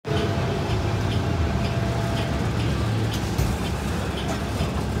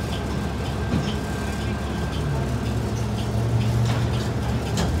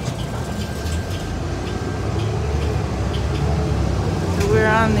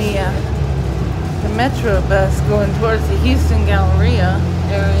the metro bus going towards the Houston Galleria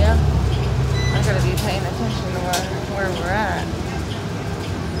area. I gotta be paying attention to where we're at.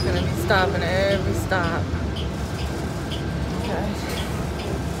 Gonna be stopping at every stop. Okay.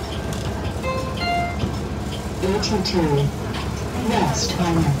 82 West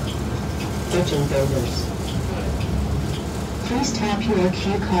Timer. Virgin Builders. Please tap your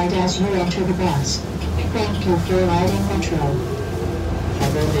cue card as you enter the bus. Thank you for riding Metro.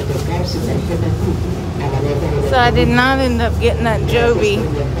 So I did not end up getting that Joby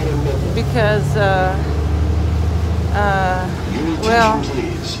because, well,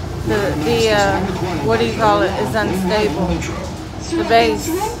 the what do you call it, is unstable. The base.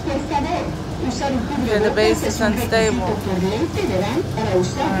 Yeah, the base is unstable.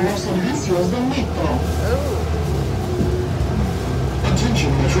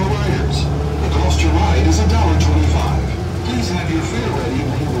 Attention Metro riders. The cost to ride is $1.25. Please have your fare ready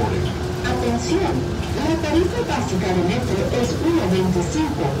when boarding. Atención, la tarifa básica de metro es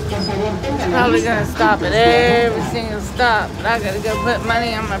 $1.25. Por favor, tenga la Probably lista gonna stop at every single stop, but I gotta go put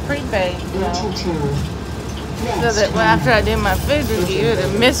money on my prepaid. So that after I do my food review at a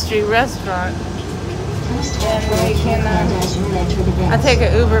mystery restaurant, then we can, I take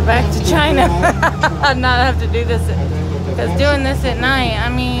an Uber back to China. I not have to do this, because doing this at night, I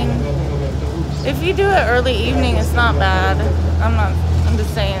mean, if you do it early evening, it's not bad. I'm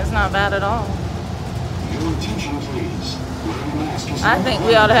just saying it's not bad at all. I think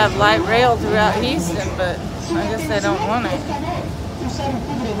we ought to have light rail throughout Houston, but I guess they don't want it.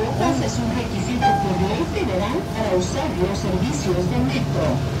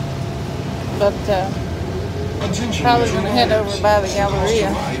 But probably going to head over by the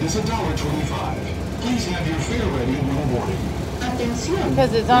Galleria. Please have your fare ready when boarding.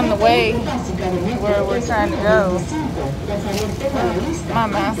 Because it's on the way where we're trying to go. My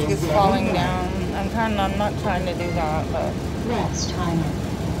mask is falling down. I'm not trying to do that, but. West Timer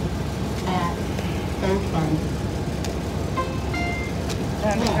at Oakland.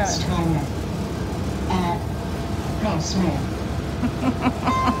 West Timer at Smith.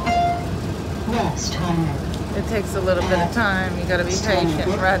 West Timer. It takes a little bit of time. You got to be patient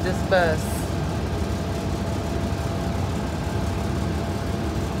and ride this bus.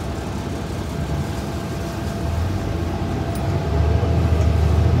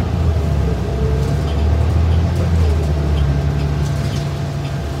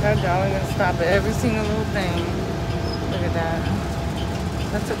 God, y'all are going to stop at every single little thing. Look at that.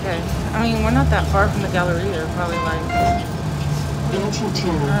 That's okay. I mean, we're not that far from the Galleria. Probably like,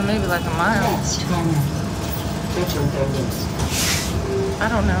 maybe like a mile. I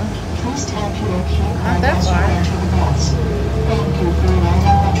don't know. Not that far.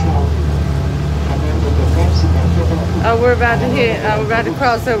 Oh, we're about to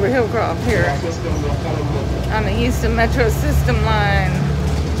cross over Hillcroft here on the Houston Metro System line.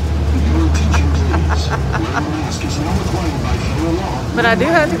 But I do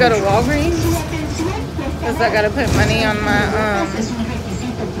have to go to Walgreens because I got to put money on my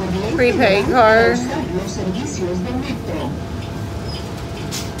prepaid card.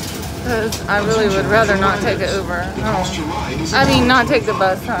 Because I really would rather not take an Uber home. I mean, not take the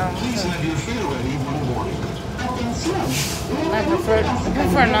bus home. I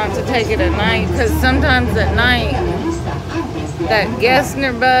prefer not to take it at night, because sometimes at night that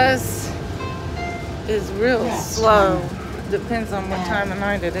Gessner bus is real slow. Depends on what time of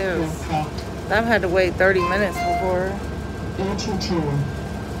night it is. I've had to wait 30 minutes before. 82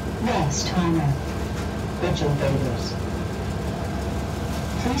 West Timer. Virgin Builders.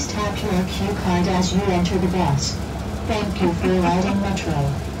 Please tap your cue card as you enter the bus. Thank you for riding Metro.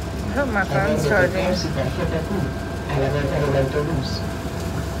 I hope my phone's charging.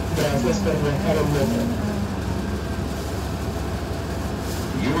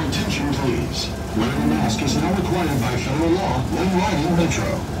 Your attention, please. Wearing a mask is now required by federal law when riding Metro.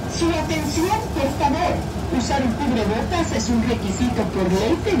 Su atención, por favor. Usar un cubrebocas es un requisito por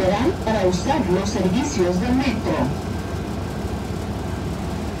ley federal para usar los servicios de Metro.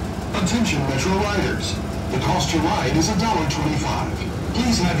 Attention Metro riders. The cost to ride is $1.25.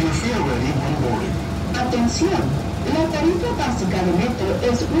 Please have your fare ready when boarding. Atención. La tarifa básica de Metro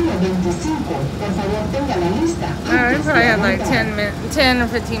es $1.25. Por favor, tenga la lista. I probably had like 10 or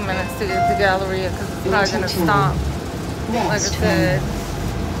 15 minutes to get to the Galleria because it's probably going to stop. Like I said.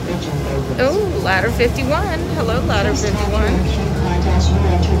 Oh, ladder 51. Hello, ladder 51.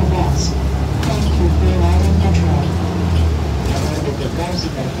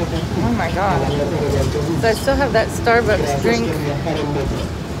 Oh my God. So I still have that Starbucks drink.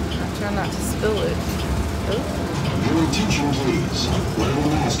 I'll try not to spill it. Oh. Your attention, please. Wearing a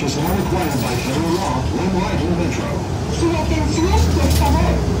mask is not required by federal law when riding Metro. Su atención, por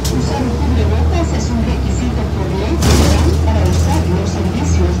favor. Usar un cubrebocas es un requisito por ley federal para usar los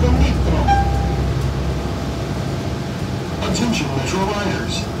servicios de metro. Attention Metro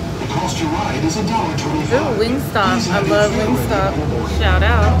riders. The cost to ride is $1.25. Ooh, Wingstop. I love Wingstop. Shout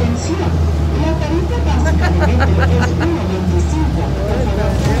out. Atención, la tarifa básica de metro es $1.25. Por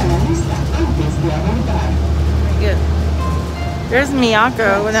favor, ponga la lista antes de abordar. Good. There's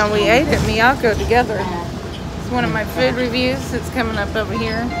Miyako. Now we ate at Miyako together. It's one of my food reviews. It's coming up over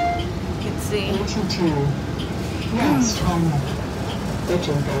here. You can see. 82. Next time.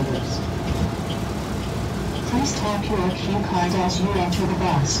 Pigeon Builders. Please tap your key card as you enter the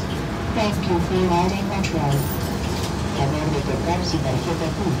bus. Thank you for riding Metro. Favor de tocar su tarjeta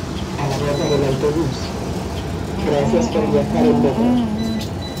Q a la borda del autobús. Gracias por viajar en metro.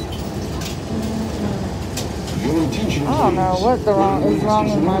 Your attention, I don't know what is wrong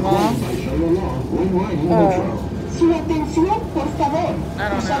with my mouth. Su atención, por favor. I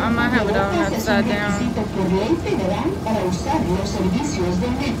don't know. I might have it on upside down. Por ley federal para usar los servicios de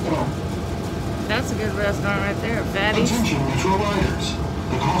metro. That's a good restaurant right there, Fatty's. Attention Metro riders.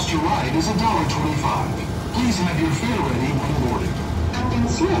 The cost to ride is $1.25. Please have your fare ready when boarding.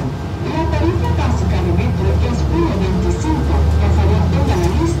 Atención, la tarifa básica de metro es $1.25. Por favor, ponga la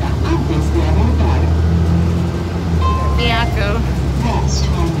lista antes de abordar. Miyako. Next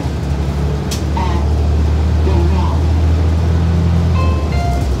time. At the wrong.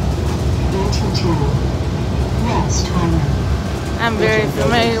 82. Next time. I'm very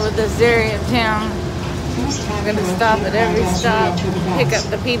familiar with this area of town. I'm going to stop at every stop, pick up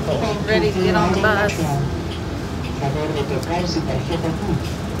the people ready to get on the bus. Favor de tocar su tarjeta Q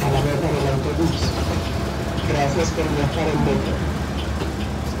a la borda del autobús. Gracias por viajar en metro.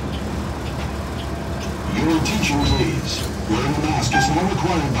 Your attention please. Wearing a mask is not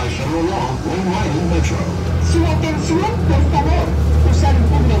required by federal law when riding Metro. Su atención, por favor. Usar un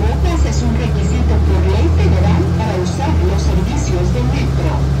cubrebocas es un requisito por ley federal para usar los servicios de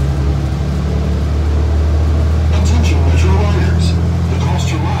metro. Attention Metro riders. The cost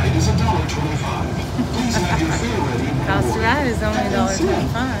to ride is $1.25. Please have your fare ready when Cost to boarding. ride is only $1.25.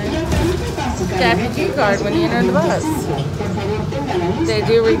 Tap your cue card when you enter the bus. They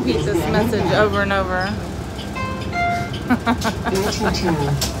do repeat this message over and over. 82.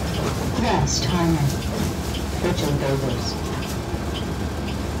 Last timer. Pigeon Builders.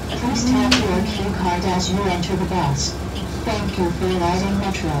 Please tap your key card as you enter the bus. Thank you for riding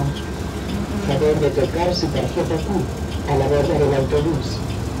Metro. Favor de tocar su tarjeta Q a la borda del autobús.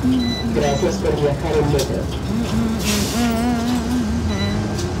 Gracias por viajar en metro.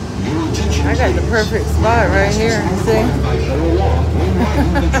 Your attention I got the perfect spot right here. See? by federal law when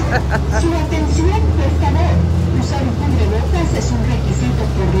riding Metro. Su atención, por favor. Usar un cubrebocas es un requisito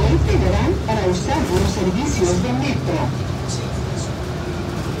por ley federal para usar los servicios de metro.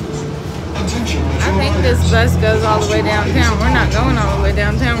 Attention I Metro think riders. this bus goes all the way downtown. We're not going all the way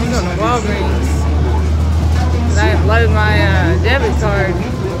downtown. We're going to Walgreens. 'Cause I didn't load my debit card. Por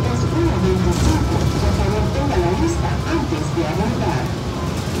favor, ponga la lista antes de abordar.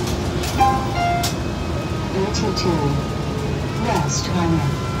 82. Last timer.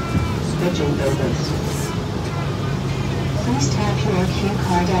 Pigeon Builders. Please tap your key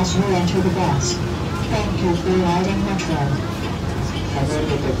card as you enter the bus. Thank you for riding Metro. Favor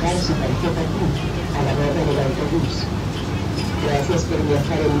de tocar su tarjeta Q a la borda del autobús. Gracias por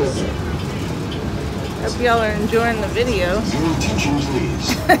viajar en metro. Hope y'all are enjoying the video. Your attention please.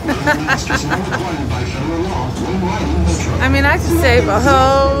 Wearing a mask is not required by federal law when riding Metro. I mean, I could save a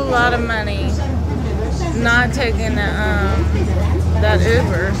whole lot of money not taking that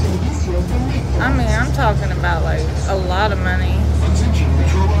Uber. I mean, I'm talking about like a lot of money. Attention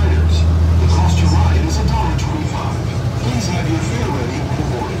Metro riders. The cost to ride is $1.25. Please have your fare ready when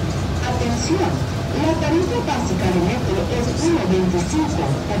boarding. Atención, la tarifa básica de metro es $1.25.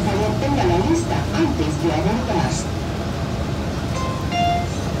 Por favor, tenga la lista antes de abordar.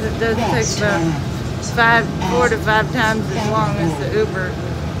 It does take about 4 to 5 times as long as the Uber.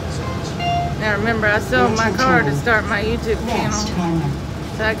 Now remember, I sold my car to start my YouTube Next channel timer.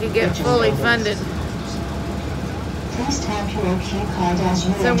 so I could get fully funded. Please tap your key card as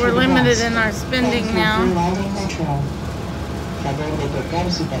you So enter we're the limited bus. in our spending Thank you now. for riding Metro. Favor de tocar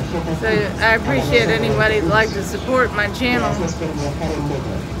su tarjeta So Q I a la appreciate borda del anybody that'd like to autobús. support my channel. Gracias por viajar en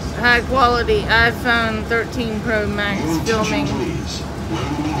metro. High quality iPhone 13 Pro Max Your attention filming. please.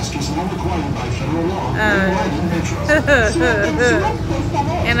 Wearing a mask is not required by federal law when riding Metro. Su atención, por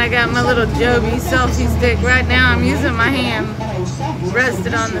favor. And I got my little Joby selfie stick. Right now I'm using my hand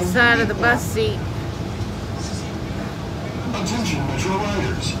rested on the side of the bus seat. Attention Metro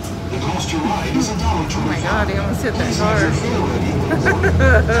riders. cost to ride is $1.25. Oh my God, he almost hit that Please have your car. fare ready when boarding.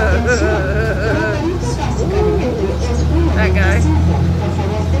 That guy.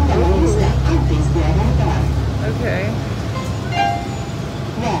 Okay.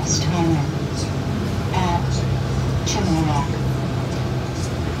 Next time at Chimney Rock.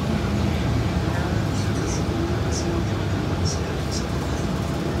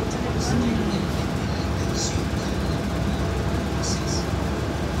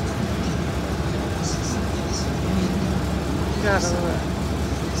 Got a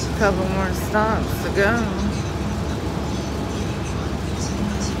couple more stops to go.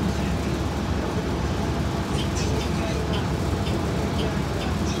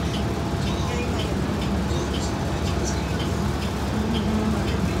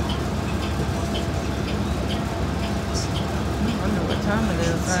 Time it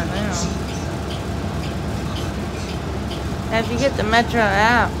is right now. And if you get the Metro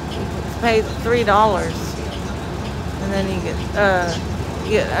app, you pay $3, and then you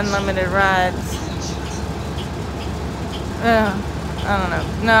get unlimited rides. I don't know.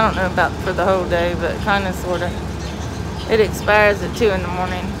 No, I don't know about for the whole day, but kind of, sort of. It expires at 2 in the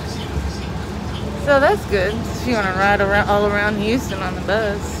morning, so that's good if you want to ride around all around Houston on the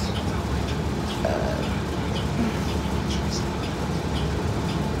bus.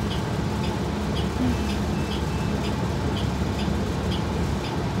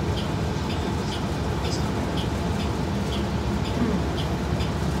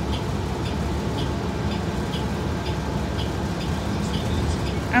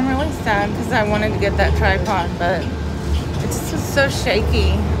 I'm really sad because I wanted to get that tripod, but it's just so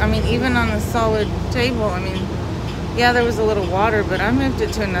shaky. I mean, even on a solid table, I mean, yeah, there was a little water, but I moved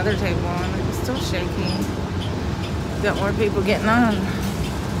it to another table and it was still shaky. Got more people getting on.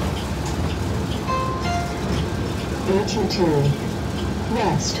 82.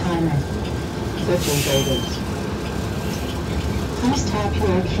 Next timer. Switching tables. Please tap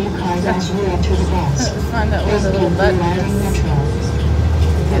your cue card as you enter the bus. Let's find out where the little button is. Metro.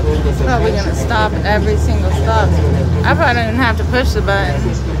 It's probably going to stop at every single stop. I probably didn't have to push the button.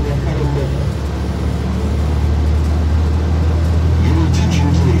 Your attention,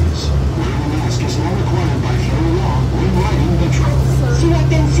 please. Wearing a mask is not required by federal law when riding Metro. Su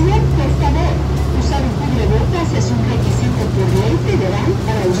atención, por favor. Usar un cubrebocas es un requisito por ley federal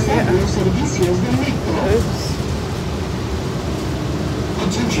para usar los servicios del metro. Oops.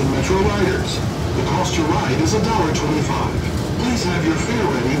 Attention, Metro riders. The cost to ride is $1.25. Please have your fare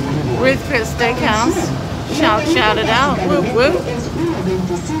ready when boarding. Ruth Chris Steakhouse. Shout it out. Whoop, whoop.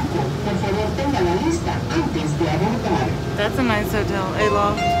 That's a nice hotel.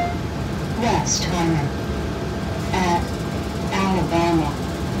 Aloft. Next timer at Alabama.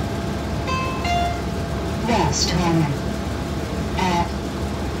 Next timer at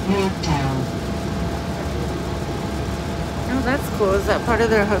Yorktown. Oh, that's cool. Is that part of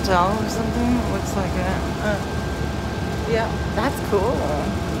their hotel or something? It looks like it. Yeah, that's cool.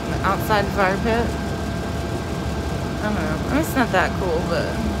 Outside fire pit. I don't know. I mean, it's not that cool, but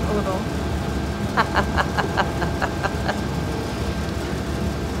a little.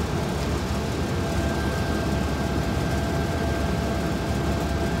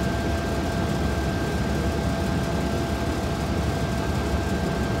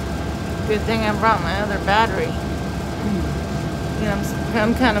 Good thing I brought my other battery. You know,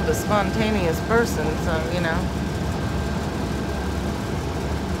 I'm kind of a spontaneous person, so, you know.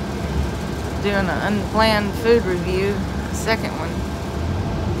 Doing an unplanned food review, second one.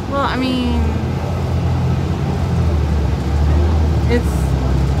 Well, I mean,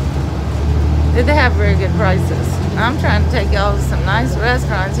 they have very good prices. I'm trying to take y'all to some nice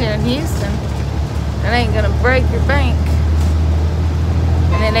restaurants here in Houston. It ain't gonna break your bank,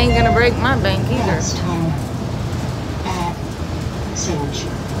 and it ain't gonna break my bank either. Next time at Sage.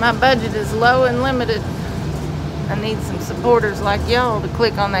 My budget is low and limited. I need some supporters like y'all to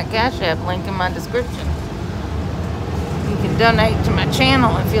click on that Cash App link in my description. You can donate to my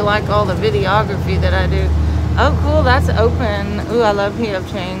channel if you like all the videography that I do. Oh, cool, that's open. Ooh, I love P.F.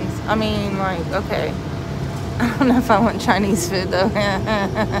 chains. I mean, like, okay. I don't know if I want Chinese food, though.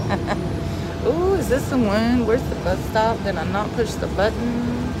 Ooh, is this the one? Where's the bus stop? Did I not push the button?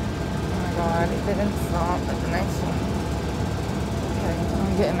 Oh, my God, it didn't stop at the next one. Okay,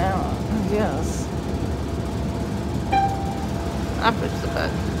 I'm getting out. Yes. I pushed the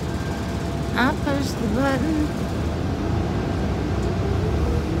button. I pushed the button.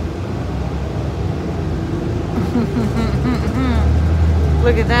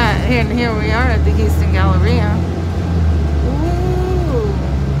 Look at that. Here we are at the Houston Galleria. Ooh.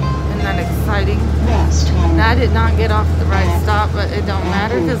 Isn't that exciting? Next time. Now, I did not get off at the right stop, but it don't matter.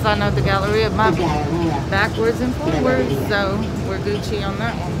 matter because I know the Galleria The might be Galleria. backwards and forwards, so we're Gucci on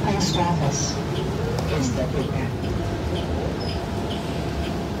that one. Post office. Esta fecha.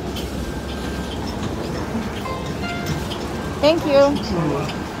 Thank you.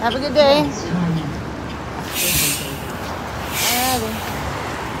 Have a good day. Alrighty.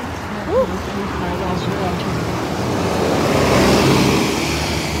 Woo.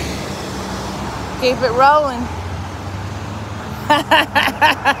 Keep it rolling.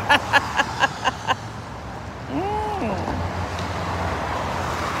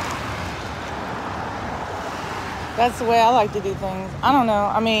 That's the way I like to do things. I don't know.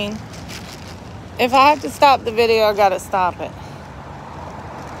 I mean, if I have to stop the video, I gotta stop it.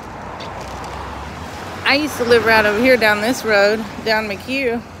 I used to live right over here down this road, down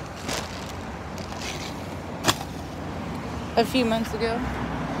McHugh, a few months ago.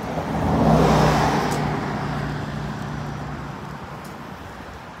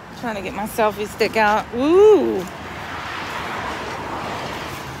 Trying to get my selfie stick out. Woo!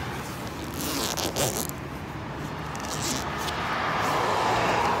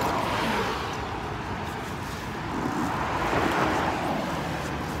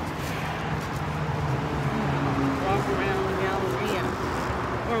 Walk around the Galleria,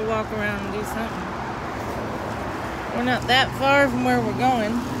 or walk around and do something. We're not that far from where we're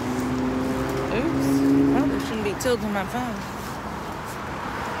going. Oops, probably shouldn't be tilting my phone.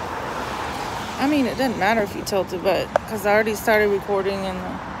 I mean, it doesn't matter if you tilt it, but because I already started recording in the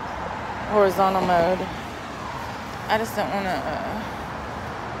horizontal mode. I just don't want to.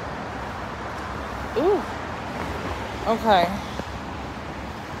 Ooh. Okay.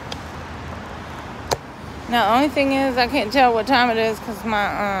 Now, the only thing is, I can't tell what time it is because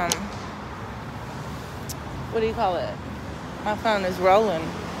my, what do you call it? My phone is rolling.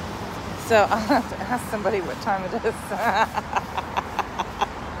 So I'll have to ask somebody what time it is.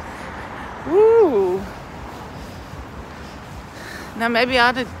 Woo! Now maybe I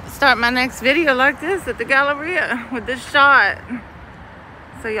ought to start my next video like this at the Galleria with this shot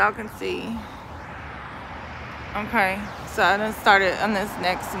so y'all can see. Okay, so I done started on this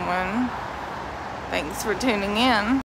next one. Thanks for tuning in.